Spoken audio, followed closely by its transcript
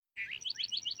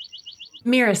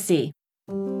Miracy.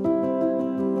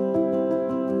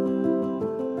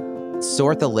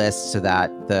 Sort the list so that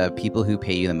the people who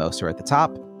pay you the most are at the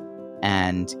top.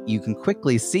 And you can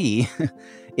quickly see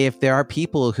if there are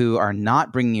people who are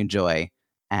not bringing you joy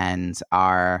and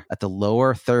are at the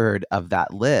lower third of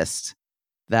that list.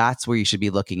 That's where you should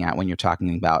be looking at when you're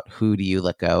talking about who do you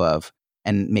let go of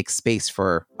and make space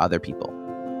for other people.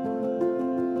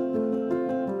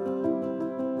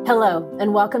 Hello,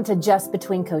 and welcome to Just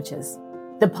Between Coaches,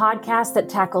 the podcast that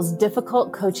tackles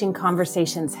difficult coaching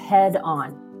conversations head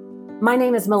on. My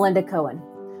name is Melinda Cohen.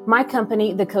 My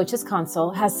company, The Coaches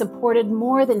Console, has supported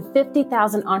more than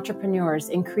 50,000 entrepreneurs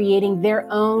in creating their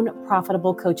own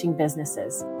profitable coaching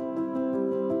businesses.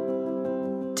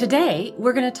 Today,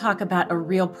 we're going to talk about a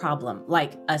real problem,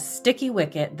 like a sticky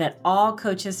wicket that all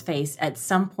coaches face at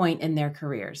some point in their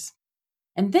careers.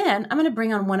 And then I'm going to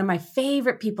bring on one of my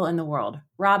favorite people in the world,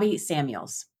 Robbie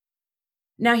Samuels.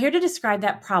 Now, here to describe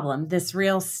that problem, this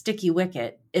real sticky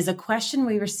wicket, is a question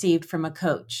we received from a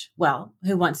coach,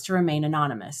 who wants to remain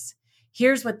anonymous.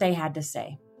 Here's what they had to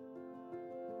say.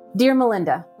 Dear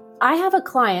Melinda, I have a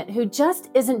client who just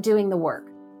isn't doing the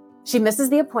work. She misses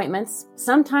the appointments,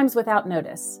 sometimes without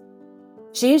notice.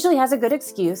 She usually has a good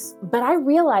excuse, but I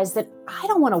realize that I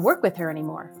don't want to work with her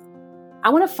anymore. I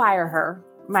want to fire her,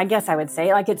 I guess I would say.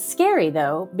 It's scary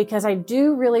though, because I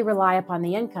do really rely upon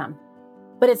the income.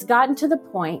 But it's gotten to the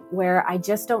point where I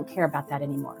just don't care about that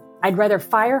anymore. I'd rather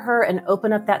fire her and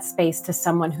open up that space to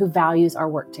someone who values our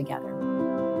work together.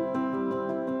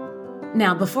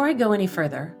 Now, before I go any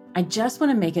further, I just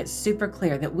want to make it super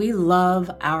clear that we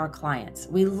love our clients.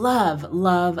 We love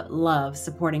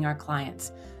supporting our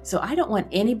clients. So I don't want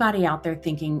anybody out there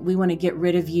thinking we want to get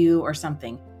rid of you or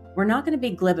something. We're not going to be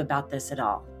glib about this at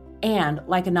all. And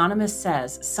like Anonymous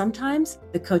says, sometimes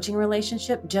the coaching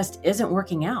relationship just isn't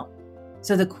working out.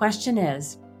 So the question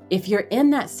is, if you're in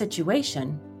that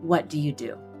situation, what do you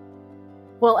do?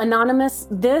 Well, Anonymous,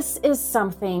 this is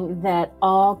something that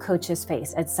all coaches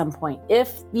face at some point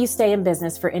if you stay in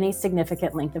business for any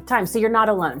significant length of time. So you're not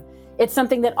alone. It's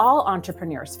something that all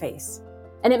entrepreneurs face.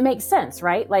 And it makes sense,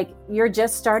 right? You're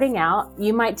just starting out.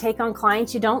 You might take on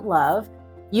clients you don't love.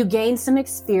 You gain some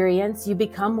experience. You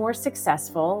become more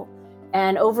successful.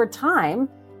 And over time,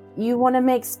 you want to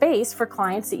make space for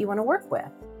clients that you want to work with.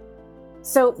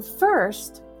 So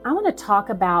first, I want to talk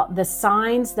about the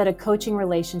signs that a coaching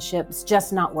relationship's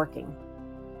just not working.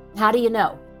 How do you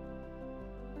know?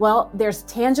 Well, there's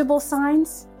tangible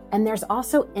signs and there's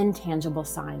also intangible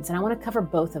signs, and I want to cover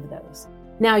both of those.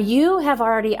 Now, you have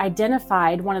already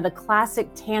identified one of the classic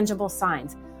tangible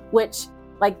signs, which,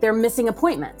 they're missing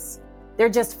appointments. They're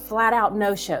just flat out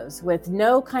no-shows with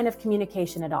no kind of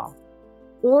communication at all.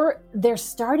 Or they're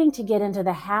starting to get into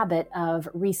the habit of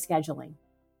rescheduling.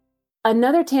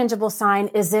 Another tangible sign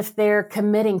is if they're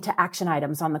committing to action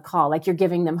items on the call, you're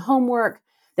giving them homework,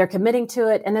 they're committing to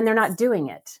it, and then they're not doing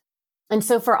it. And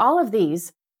so for all of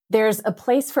these, there's a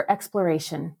place for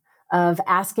exploration of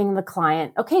asking the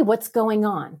client, okay, what's going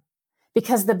on?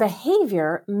 Because the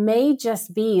behavior may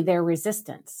just be their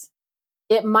resistance.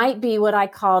 It might be what I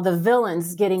call the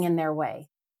villains getting in their way.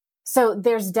 So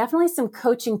there's definitely some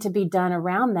coaching to be done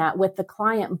around that with the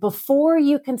client before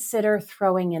you consider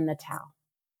throwing in the towel.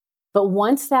 But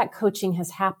once that coaching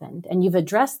has happened and you've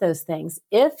addressed those things,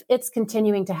 if it's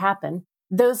continuing to happen,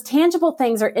 those tangible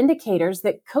things are indicators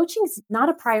that coaching's not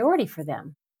a priority for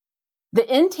them.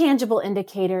 The intangible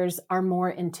indicators are more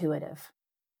intuitive.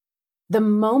 The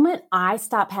moment I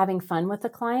stop having fun with a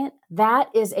client, that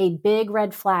is a big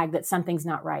red flag that something's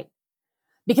not right.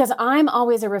 Because I'm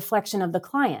always a reflection of the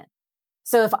client.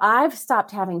 So if I've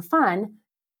stopped having fun,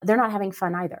 they're not having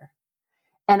fun either.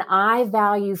 And I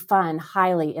value fun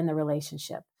highly in the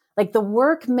relationship. The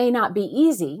work may not be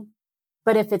easy,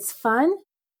 but if it's fun,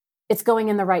 it's going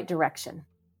in the right direction.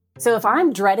 So if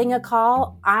I'm dreading a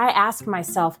call, I ask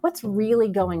myself, what's really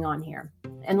going on here?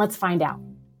 And let's find out.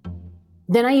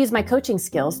 Then I use my coaching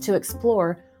skills to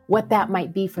explore what that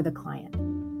might be for the client.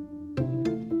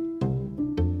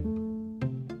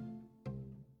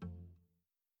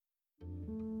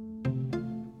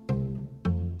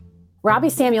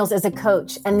 Robbie Samuels is a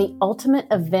coach and the ultimate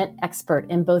event expert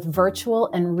in both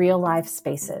virtual and real-life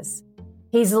spaces.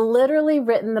 He's literally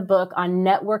written the book on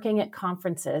networking at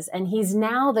conferences, and he's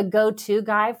now the go-to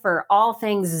guy for all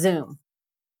things Zoom.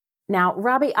 Now,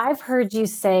 Robbie, I've heard you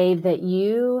say that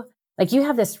you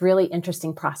have this really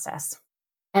interesting process.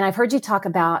 And I've heard you talk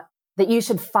about that you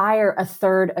should fire a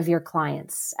third of your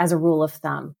clients as a rule of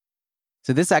thumb.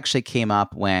 So this actually came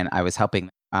up when I was helping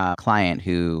a client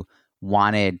who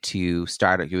wanted to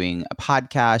start doing a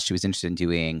podcast. She was interested in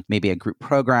doing maybe a group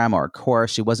program or a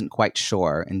course. She wasn't quite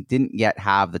sure and didn't yet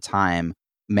have the time,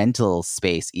 mental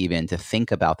space even, to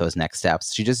think about those next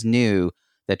steps. She just knew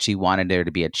that she wanted there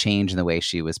to be a change in the way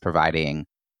she was providing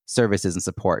services and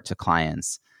support to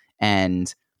clients.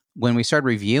 And when we started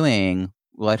reviewing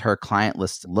what her client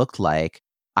list looked like,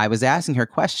 I was asking her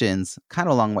questions kind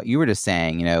of along what you were just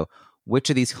saying, which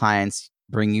of these clients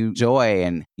bring you joy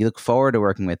and you look forward to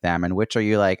working with them, and which are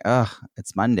you like, oh,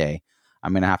 it's Monday,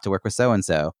 I'm going to have to work with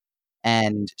so-and-so.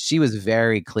 And she was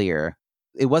very clear.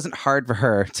 It wasn't hard for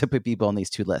her to put people on these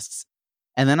two lists.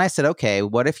 And then I said, okay,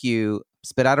 what if you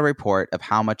spit out a report of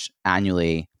how much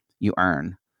annually you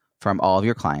earn from all of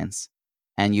your clients,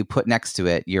 and you put next to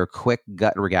it your quick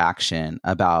gut reaction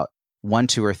about 1,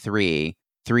 2, or 3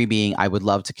 being, I would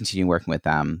love to continue working with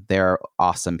them. They're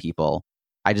awesome people.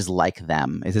 I just like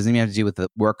them. It doesn't even have to do with the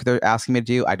work they're asking me to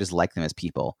do. I just like them as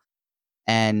people.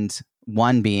 And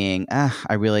 1 being,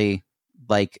 I really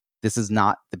this is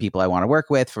not the people I want to work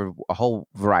with for a whole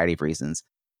variety of reasons.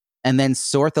 And then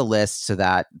sort the list so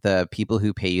that the people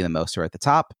who pay you the most are at the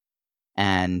top.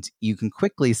 And you can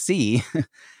quickly see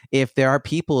if there are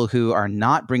people who are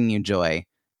not bringing you joy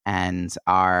and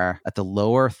are at the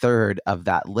lower third of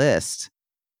that list.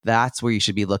 That's where you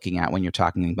should be looking at when you're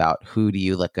talking about who do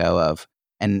you let go of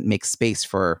and make space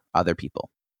for other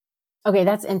people. Okay,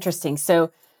 that's interesting.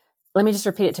 So let me just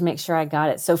repeat it to make sure I got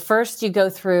it. So first you go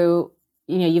through,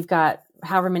 you've got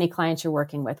however many clients you're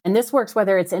working with. And this works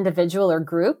whether it's individual or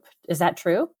group. Is that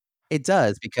true? It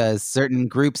does, because certain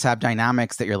groups have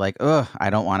dynamics that you're like, oh, I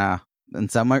don't want to,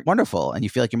 and some are wonderful, and you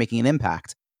feel like you're making an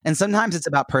impact. And sometimes it's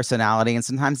about personality, and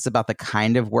sometimes it's about the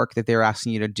kind of work that they're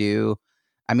asking you to do.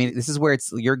 I mean, this is where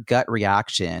it's your gut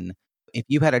reaction. If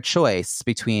you had a choice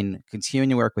between continuing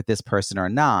to work with this person or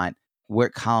not,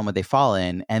 what column would they fall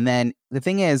in? And then the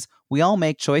thing is, we all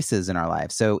make choices in our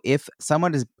lives. So if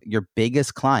someone is your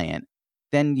biggest client,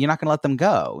 then you're not going to let them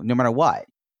go no matter what.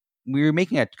 We're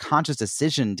making a conscious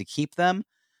decision to keep them,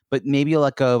 but maybe you'll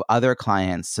let go of other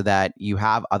clients so that you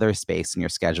have other space in your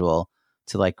schedule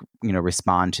to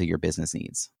respond to your business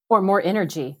needs. Or more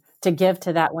energy to give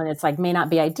to that one. It's may not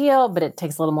be ideal, but it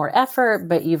takes a little more effort,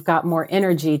 but you've got more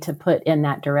energy to put in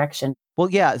that direction.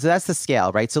 Well, yeah. So that's the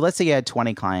scale, right? So let's say you had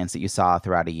 20 clients that you saw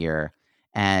throughout a year,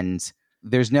 and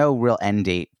there's no real end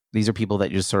date. These are people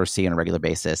that you just sort of see on a regular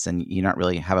basis, and you don't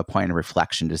really have a point of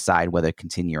reflection to decide whether to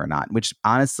continue or not, which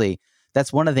honestly,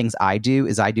 that's one of the things I do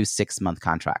 6-month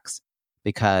contracts,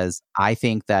 because I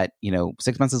think that,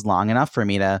 6 months is long enough for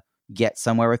me to get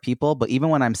somewhere with people. But even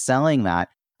when I'm selling that,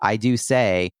 I do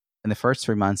say in the first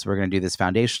 3 months, we're going to do this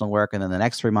foundational work. And then the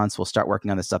next 3 months, we'll start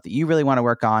working on the stuff that you really want to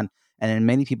work on. And then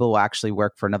many people will actually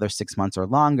work for another 6 months or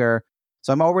longer.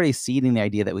 So I'm already seeding the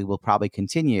idea that we will probably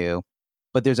continue.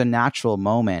 But there's a natural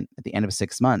moment at the end of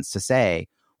 6 months to say,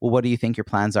 well, what do you think your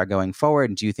plans are going forward?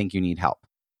 And do you think you need help?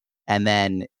 And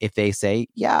then if they say,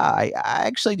 yeah, I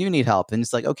actually do need help, then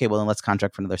it's like, okay, well, then let's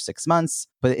contract for another 6 months.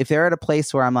 But if they're at a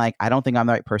place where I'm like, I don't think I'm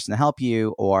the right person to help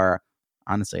you, or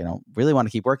honestly, I don't really want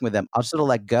to keep working with them, I'll just sort of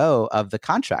let go of the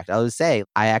contract. I'll just say,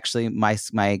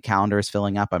 my calendar is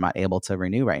filling up. I'm not able to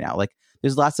renew right now.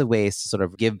 There's lots of ways to sort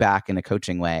of give back in a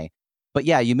coaching way. But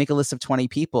yeah, you make a list of 20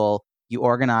 people, you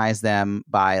organize them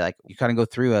by you kind of go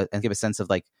through and give a sense of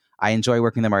I enjoy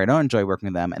working with them or I don't enjoy working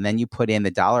with them. And then you put in the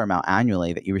dollar amount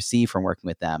annually that you receive from working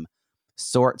with them,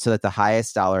 sort so that the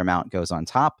highest dollar amount goes on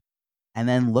top. And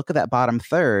then look at that bottom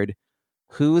third.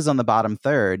 Who's on the bottom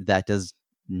third that does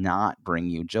not bring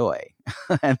you joy?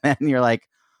 And then you're like,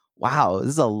 wow, this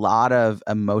is a lot of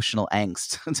emotional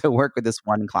angst to work with this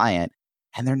one client.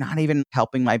 And they're not even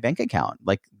helping my bank account.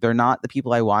 They're not the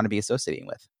people I want to be associating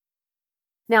with.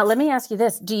 Now, let me ask you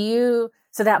this.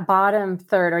 So that bottom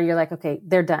third, or you're like, okay,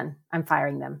 they're done. I'm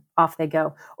firing them. Off they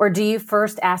go. Or do you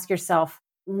first ask yourself,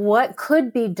 what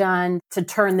could be done to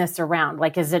turn this around?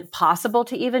 Is it possible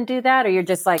to even do that? Or you're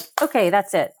just like, okay,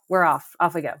 that's it. We're off.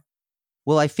 Off we go.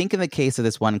 Well, I think in the case of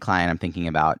this one client I'm thinking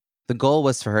about, the goal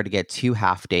was for her to get 2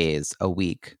 half days a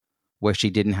week where she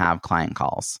didn't have client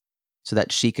calls so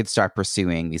that she could start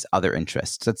pursuing these other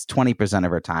interests. That's 20%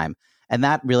 of her time. And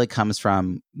that really comes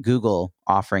from Google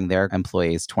offering their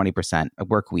employees 20% a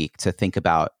work week to think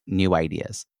about new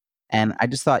ideas. And I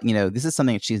just thought, this is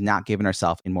something that she's not given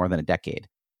herself in more than a decade.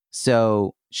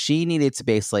 So she needed to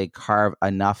basically carve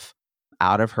enough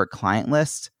out of her client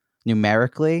list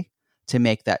numerically to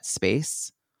make that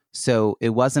space. So it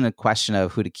wasn't a question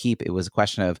of who to keep. It was a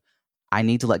question of, I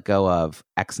need to let go of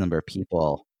X number of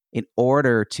people in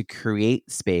order to create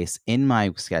space in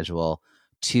my schedule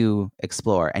to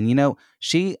explore. And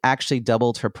she actually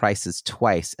doubled her prices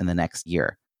twice in the next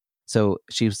year. So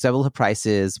she doubled her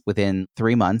prices within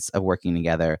 3 months of working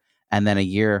together. And then a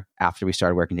year after we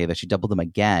started working together, she doubled them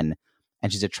again.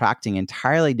 And she's attracting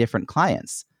entirely different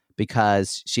clients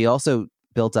because she also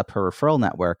built up her referral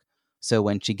network. So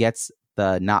when she gets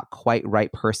the not quite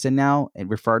right person now and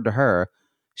referred to her,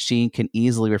 she can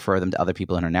easily refer them to other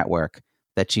people in her network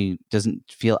that she doesn't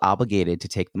feel obligated to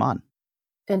take them on.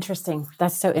 Interesting.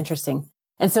 That's so interesting.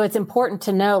 And so it's important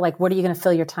to know, like, what are you going to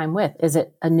fill your time with? Is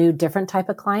it a new, different type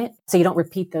of client? So you don't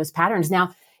repeat those patterns.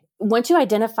 Now, once you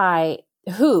identify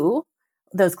who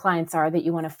those clients are that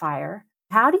you want to fire,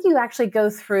 how do you actually go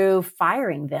through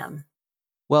firing them?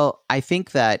 Well, I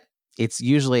think that it's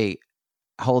usually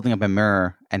holding up a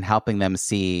mirror and helping them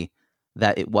see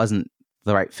that it wasn't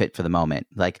the right fit for the moment.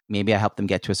 Like maybe I helped them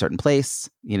get to a certain place,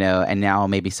 and now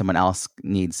maybe someone else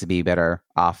needs to be better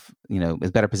off,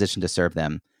 is better positioned to serve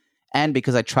them. And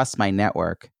because I trust my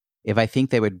network, if I think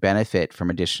they would benefit from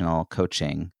additional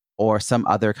coaching or some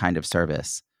other kind of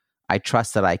service, I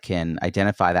trust that I can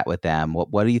identify that with them.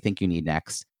 What do you think you need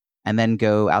next? And then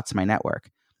go out to my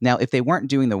network. Now, if they weren't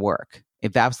doing the work,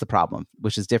 if that's the problem,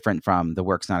 which is different from the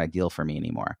work's not ideal for me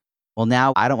anymore. Well,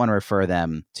 now I don't want to refer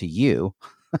them to you.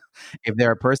 If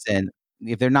they're a person,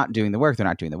 if they're not doing the work, they're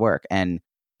not doing the work. And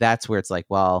that's where it's like,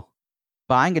 well,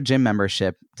 buying a gym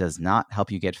membership does not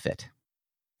help you get fit.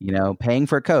 Paying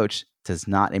for a coach does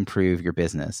not improve your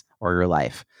business or your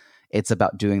life. It's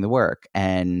about doing the work.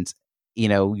 And,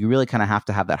 you really kind of have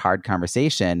to have that hard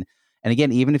conversation. And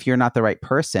again, even if you're not the right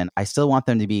person, I still want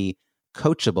them to be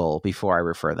coachable before I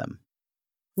refer them.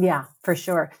 Yeah, for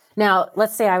sure. Now,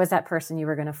 let's say I was that person you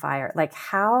were going to fire. Like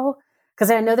how,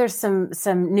 because I know there's some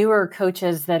newer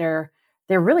coaches they're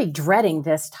really dreading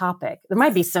this topic. There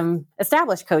might be some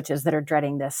established coaches that are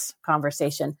dreading this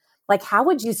conversation. Like, how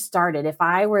would you start it if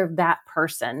I were that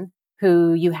person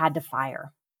who you had to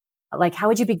fire? Like, how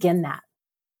would you begin that?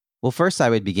 Well, first, I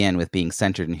would begin with being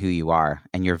centered in who you are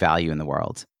and your value in the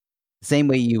world. The same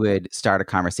way you would start a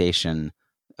conversation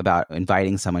about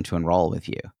inviting someone to enroll with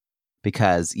you,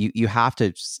 because you have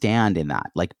to stand in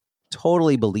that, like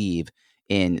totally believe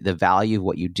in the value of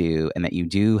what you do and that you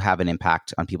do have an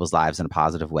impact on people's lives in a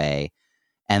positive way.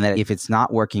 And that if it's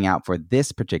not working out for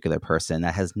this particular person,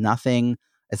 that has nothing,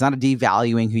 it's not a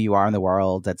devaluing who you are in the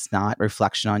world. That's not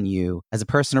reflection on you as a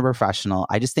person or professional.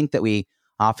 I just think that we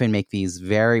often make these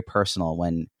very personal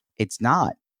when it's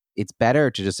not. It's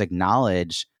better to just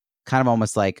acknowledge, kind of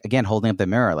almost like, again, holding up the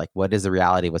mirror, like what is the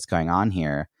reality of what's going on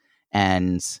here?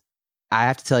 And I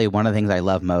have to tell you, one of the things I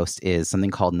love most is something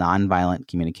called nonviolent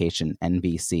communication,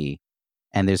 NVC.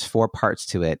 And there's 4 parts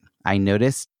to it. I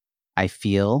notice, I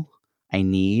feel, I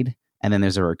need, and then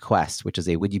there's a request, which is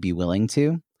a would you be willing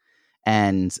to?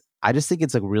 And I just think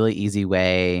it's a really easy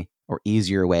way or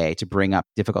easier way to bring up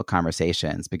difficult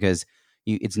conversations because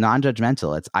it's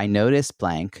non-judgmental. It's I notice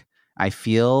blank, I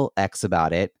feel X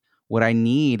about it. What I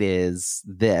need is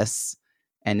this.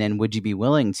 And then would you be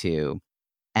willing to?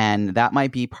 And that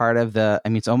might be part of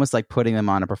it's almost like putting them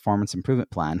on a performance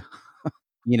improvement plan.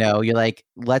 You're like,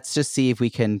 let's just see if we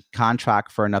can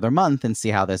contract for another month and see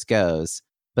how this goes.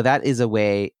 But that is a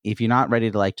way, if you're not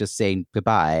ready to like just say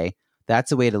goodbye,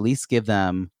 that's a way to at least give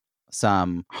them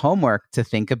some homework to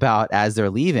think about as they're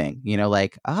leaving.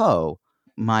 Like, oh,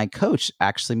 my coach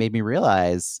actually made me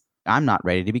realize I'm not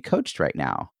ready to be coached right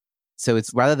now. So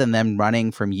it's rather than them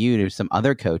running from you to some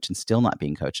other coach and still not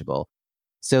being coachable.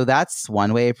 So that's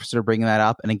one way of sort of bringing that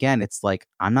up. And again, it's like,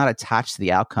 I'm not attached to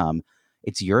the outcome.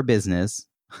 It's your business.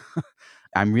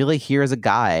 I'm really here as a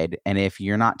guide. And if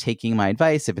you're not taking my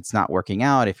advice, if it's not working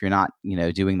out, if you're not,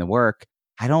 doing the work,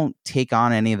 I don't take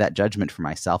on any of that judgment for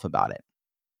myself about it.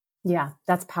 Yeah,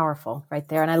 that's powerful right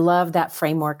there. And I love that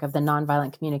framework of the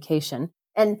nonviolent communication.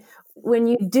 And when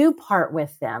you do part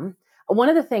with them, one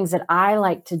of the things that I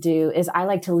like to do is I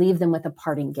like to leave them with a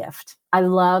parting gift. I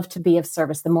love to be of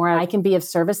service. The more I can be of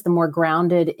service, the more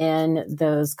grounded in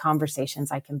those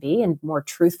conversations I can be and more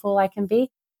truthful I can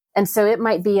be. And so it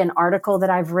might be an article that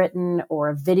I've written or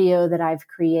a video that I've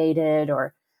created,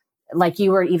 or like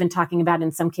you were even talking about,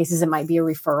 in some cases, it might be a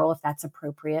referral if that's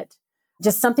appropriate.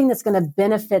 Just something that's going to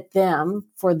benefit them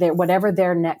for whatever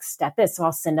their next step is. So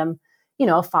I'll send them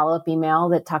a follow-up email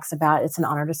that talks about, it's an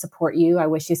honor to support you. I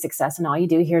wish you success in all you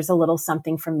do. Here's a little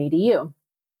something from me to you.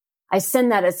 I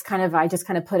send that as I just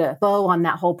kind of put a bow on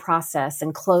that whole process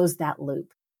and close that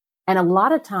loop. And a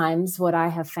lot of times what I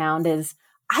have found is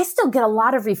I still get a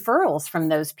lot of referrals from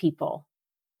those people.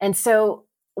 And so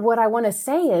what I want to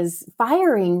say is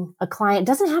firing a client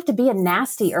doesn't have to be a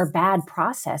nasty or bad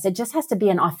process. It just has to be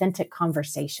an authentic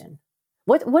conversation.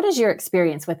 What is your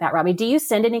experience with that, Robbie? Do you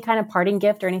send any kind of parting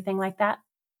gift or anything like that?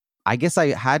 I guess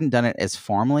I hadn't done it as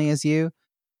formally as you,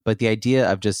 But the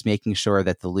idea of just making sure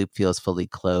that the loop feels fully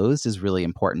closed is really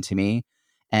important to me.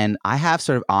 And I have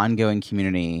sort of ongoing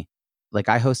community. Like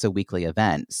I host a weekly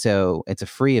event, so it's a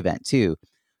free event too.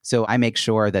 So I make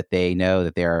sure that they know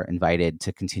that they're invited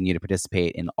to continue to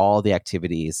participate in all the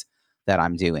activities that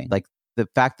I'm doing. Like the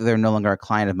fact that they're no longer a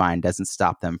client of mine doesn't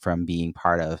stop them from being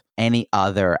part of any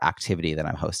other activity that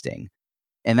I'm hosting.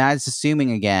 And that is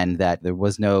assuming, again, that there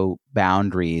was no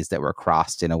boundaries that were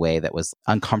crossed in a way that was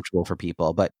uncomfortable for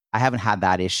people. But I haven't had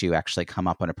that issue actually come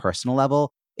up on a personal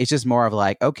level. It's just more of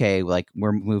like, okay, like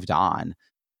we're moved on.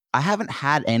 I haven't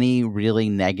had any really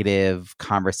negative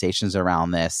conversations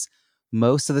around this.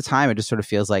 Most of the time, it just sort of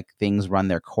feels like things run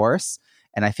their course.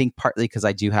 And I think partly because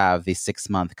I do have these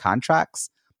 6-month contracts,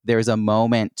 there's a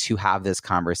moment to have this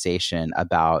conversation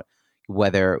about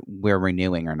whether we're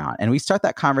renewing or not. And we start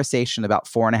that conversation about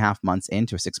 4.5 months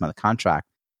into a 6-month contract.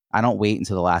 I don't wait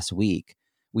until the last week.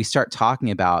 We start talking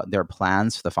about their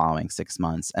plans for the following 6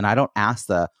 months. And I don't ask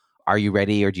are you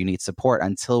ready or do you need support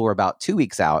until we're about 2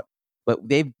 weeks out. But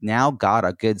they've now got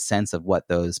a good sense of what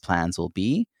those plans will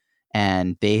be.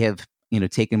 And they have,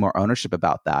 taken more ownership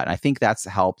about that. And I think that's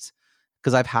helped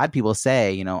because I've had people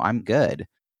say, I'm good.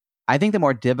 I think the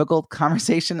more difficult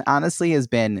conversation, honestly, has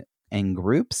been in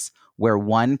groups where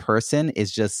one person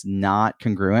is just not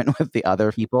congruent with the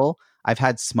other people. I've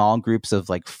had small groups of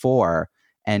like 4,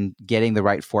 and getting the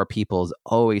right 4 people is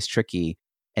always tricky.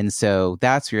 And so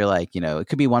that's where you're like, it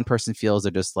could be one person feels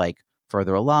they're just like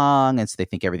further along, and so they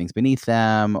think everything's beneath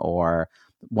them, or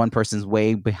one person's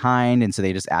way behind, and so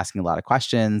they're just asking a lot of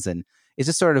questions. And it's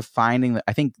just sort of finding that.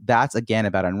 I think that's again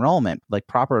about enrollment. Like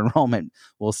proper enrollment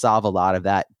will solve a lot of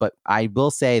that. But I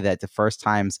will say that the first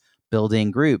times building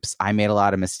groups, I made a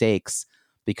lot of mistakes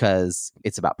because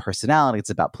it's about personality. It's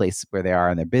about place where they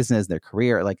are in their business, their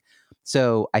career.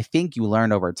 So I think you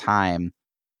learn over time.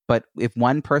 But if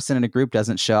one person in a group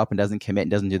doesn't show up and doesn't commit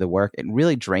and doesn't do the work, it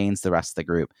really drains the rest of the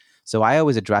group. So I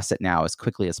always address it now as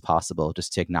quickly as possible,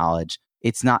 just to acknowledge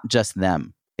it's not just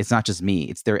them. It's not just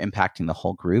me. They're impacting the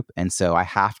whole group. And so I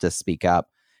have to speak up.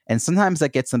 And sometimes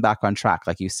that gets them back on track.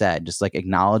 Like you said, just like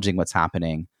acknowledging what's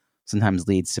happening sometimes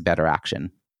leads to better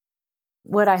action.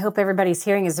 What I hope everybody's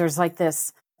hearing is there's like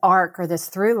this arc or this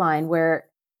through line where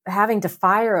having to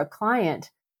fire a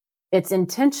client, it's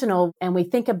intentional. And we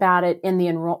think about it in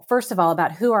the first of all,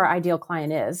 about who our ideal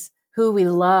client is, who we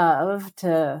love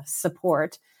to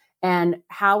support, and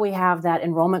how we have that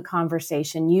enrollment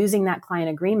conversation using that client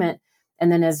agreement.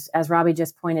 And then as Robbie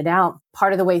just pointed out,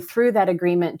 part of the way through that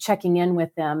agreement, checking in with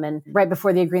them, and right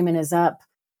before the agreement is up,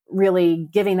 really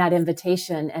giving that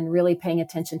invitation and really paying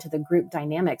attention to the group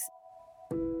dynamics.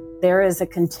 There is a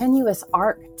continuous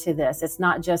arc to this. It's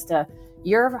not just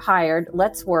you're hired,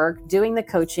 let's work, doing the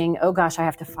coaching, oh gosh, I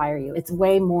have to fire you. It's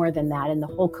way more than that. And the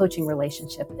whole coaching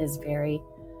relationship is very,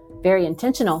 very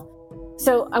intentional.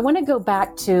 So I want to go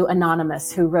back to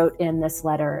Anonymous, who wrote in this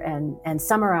letter and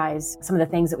summarize some of the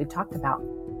things that we've talked about.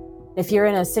 If you're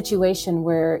in a situation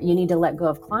where you need to let go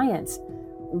of clients,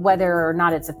 whether or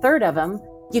not it's a third of them,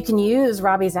 you can use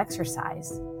Robbie's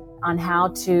exercise on how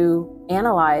to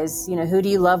analyze, who do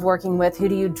you love working with? Who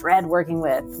do you dread working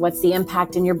with? What's the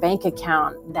impact in your bank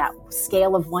account? That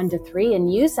scale of 1 to 3,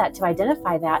 and use that to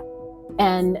identify that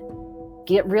and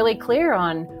get really clear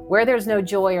on where there's no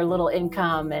joy or little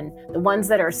income, and the ones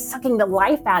that are sucking the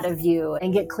life out of you,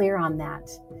 and get clear on that.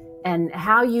 And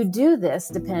how you do this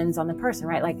depends on the person,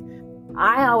 right? Like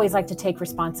I always like to take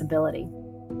responsibility.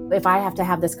 If I have to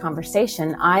have this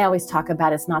conversation, I always talk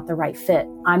about it's not the right fit.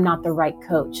 I'm not the right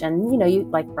coach. And, you,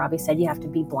 like Robbie said, you have to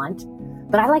be blunt.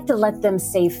 But I like to let them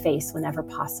save face whenever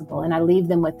possible. And I leave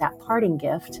them with that parting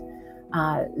gift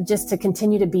just to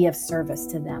continue to be of service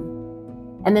to them.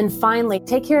 And then finally,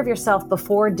 take care of yourself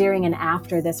before, during, and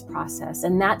after this process.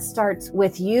 And that starts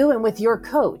with you and with your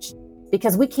coach,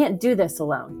 because we can't do this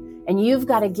alone. And you've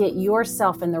got to get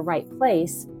yourself in the right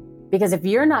place. Because if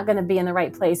you're not going to be in the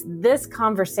right place, this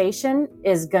conversation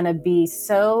is going to be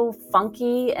so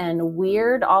funky and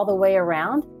weird all the way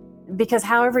around. Because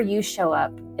however you show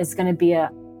up is going to be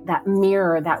that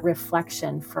mirror, that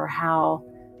reflection for how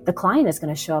the client is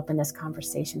going to show up in this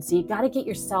conversation. So you got to get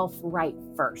yourself right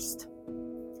first.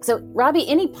 So Robbie,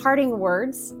 any parting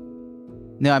words?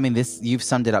 No, I mean, you've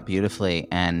summed it up beautifully.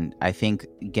 And I think,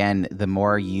 again, the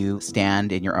more you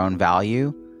stand in your own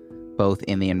value, both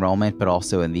in the enrollment, but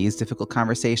also in these difficult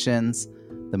conversations,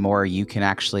 the more you can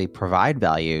actually provide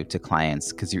value to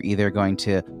clients, because you're either going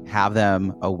to have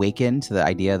them awaken to the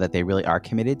idea that they really are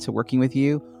committed to working with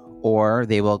you, or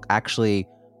they will actually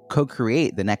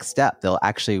co-create the next step. They'll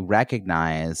actually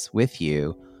recognize with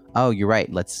you, oh, you're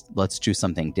right, let's do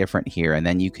something different here. And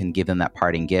then you can give them that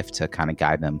parting gift to kind of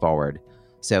guide them forward.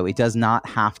 So it does not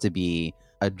have to be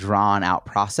a drawn out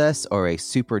process or a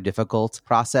super difficult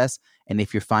process. And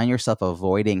if you find yourself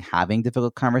avoiding having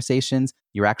difficult conversations,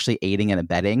 you're actually aiding and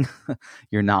abetting.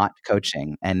 You're not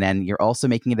coaching. And then you're also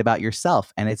making it about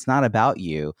yourself, and it's not about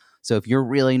you. So if you're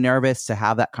really nervous to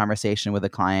have that conversation with a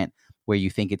client where you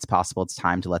think it's possible it's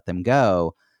time to let them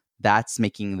go, that's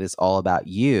making this all about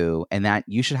you, and that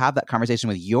you should have that conversation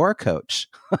with your coach.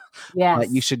 Yes. But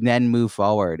you should then move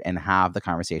forward and have the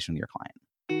conversation with your client.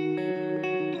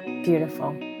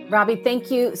 Beautiful. Robbie,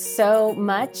 thank you so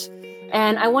much.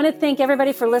 And I want to thank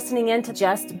everybody for listening in to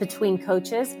Just Between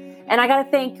Coaches. And I got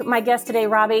to thank my guest today,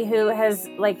 Robbie, who has,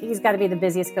 he's got to be the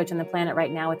busiest coach on the planet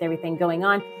right now with everything going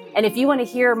on. And if you want to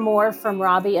hear more from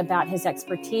Robbie about his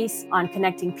expertise on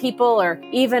connecting people or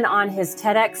even on his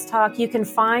TEDx talk, you can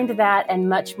find that and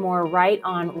much more right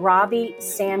on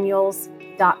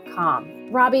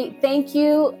robbiesamuels.com. Robbie, thank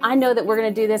you. I know that we're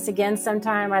going to do this again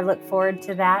sometime. I look forward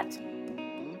to that.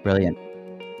 Brilliant.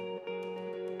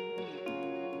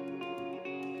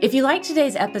 If you liked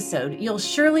today's episode, you'll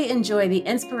surely enjoy the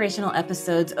inspirational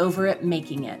episodes over at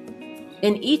Making It.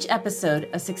 In each episode,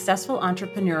 a successful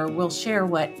entrepreneur will share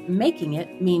what making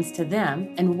it means to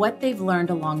them and what they've learned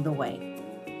along the way.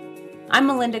 I'm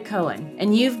Melinda Cohen,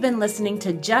 and you've been listening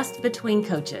to Just Between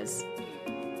Coaches.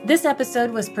 This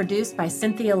episode was produced by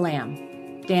Cynthia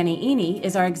Lamb. Danny Eny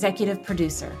is our executive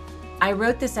producer. I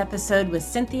wrote this episode with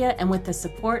Cynthia and with the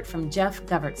support from Jeff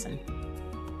Govertson.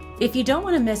 If you don't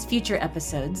want to miss future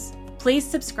episodes, please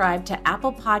subscribe to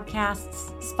Apple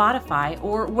Podcasts, Spotify,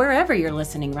 or wherever you're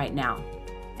listening right now.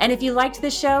 And if you liked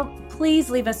this show,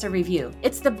 please leave us a review.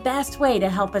 It's the best way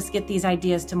to help us get these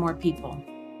ideas to more people.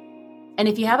 And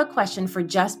if you have a question for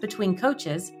Just Between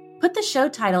Coaches, put the show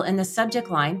title in the subject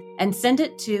line and send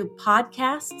it to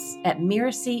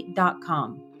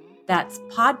podcasts@mirasee.com. That's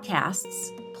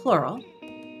podcasts, plural,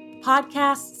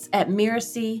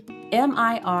 podcasts@mirasee,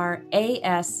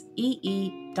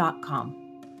 mirasee.com.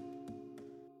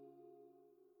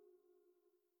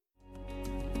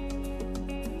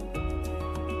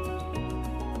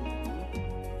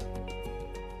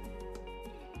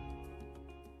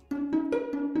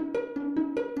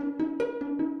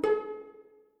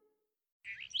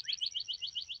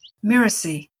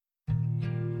 Mirasee.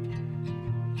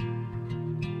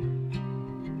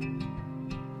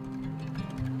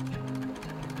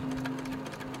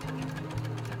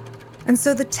 And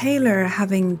so the tailor,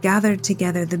 having gathered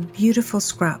together the beautiful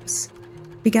scraps,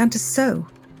 began to sew.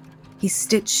 He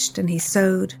stitched and he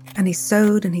sewed, and he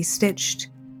sewed and he stitched,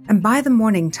 and by the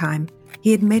morning time,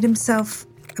 he had made himself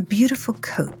a beautiful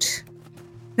coat.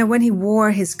 Now, when he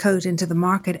wore his coat into the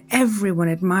market, everyone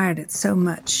admired it so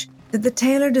much that the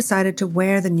tailor decided to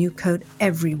wear the new coat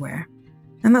everywhere.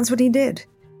 And that's what he did.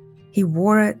 He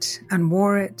wore it and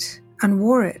wore it and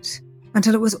wore it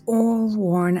until it was all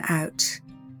worn out.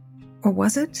 Or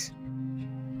was it?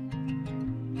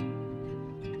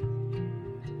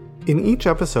 In each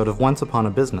episode of Once Upon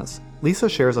a Business, Lisa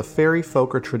shares a fairy,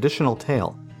 folk, or traditional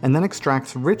tale, and then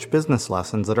extracts rich business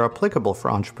lessons that are applicable for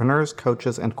entrepreneurs,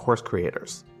 coaches, and course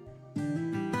creators.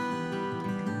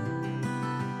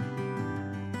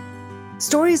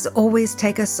 Stories always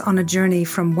take us on a journey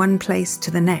from one place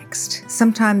to the next.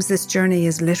 Sometimes this journey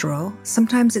is literal,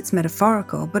 sometimes it's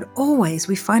metaphorical, but always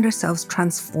we find ourselves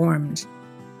transformed.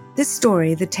 This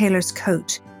story, The Tailor's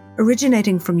Coat,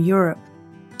 originating from Europe,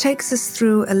 takes us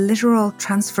through a literal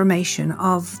transformation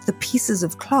of the pieces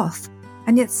of cloth,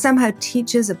 and yet somehow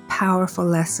teaches a powerful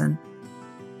lesson.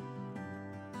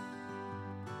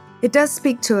 It does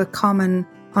speak to a common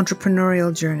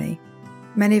entrepreneurial journey.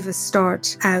 Many of us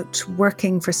start out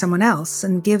working for someone else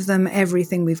and give them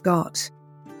everything we've got.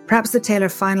 Perhaps the tailor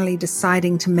finally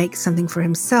deciding to make something for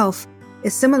himself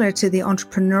is similar to the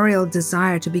entrepreneurial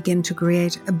desire to begin to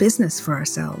create a business for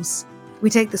ourselves. We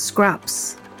take the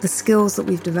scraps, the skills that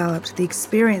we've developed, the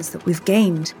experience that we've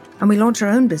gained, and we launch our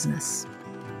own business.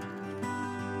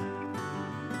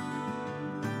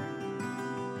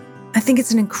 I think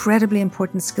it's an incredibly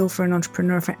important skill for an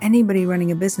entrepreneur, for anybody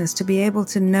running a business, to be able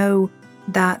to know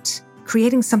that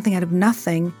creating something out of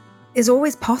nothing is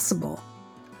always possible.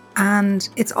 And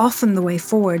it's often the way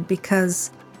forward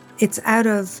because it's out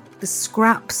of the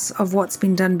scraps of what's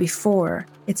been done before.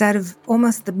 It's out of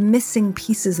almost the missing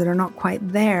pieces that are not quite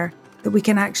there that we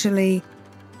can actually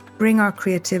bring our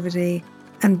creativity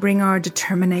and bring our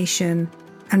determination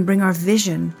and bring our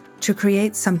vision to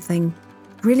create something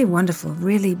really wonderful,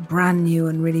 really brand new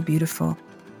and really beautiful.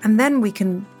 And then we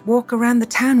can walk around the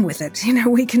town with it.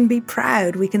 We can be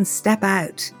proud, we can step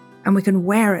out and we can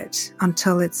wear it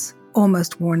until it's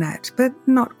almost worn out, but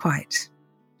not quite.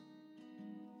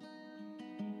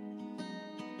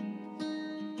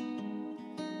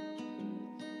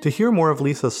 To hear more of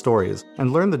Lisa's stories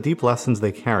and learn the deep lessons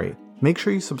they carry, make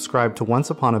sure you subscribe to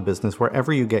Once Upon a Business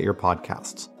wherever you get your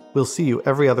podcasts. We'll see you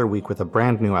every other week with a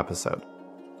brand new episode.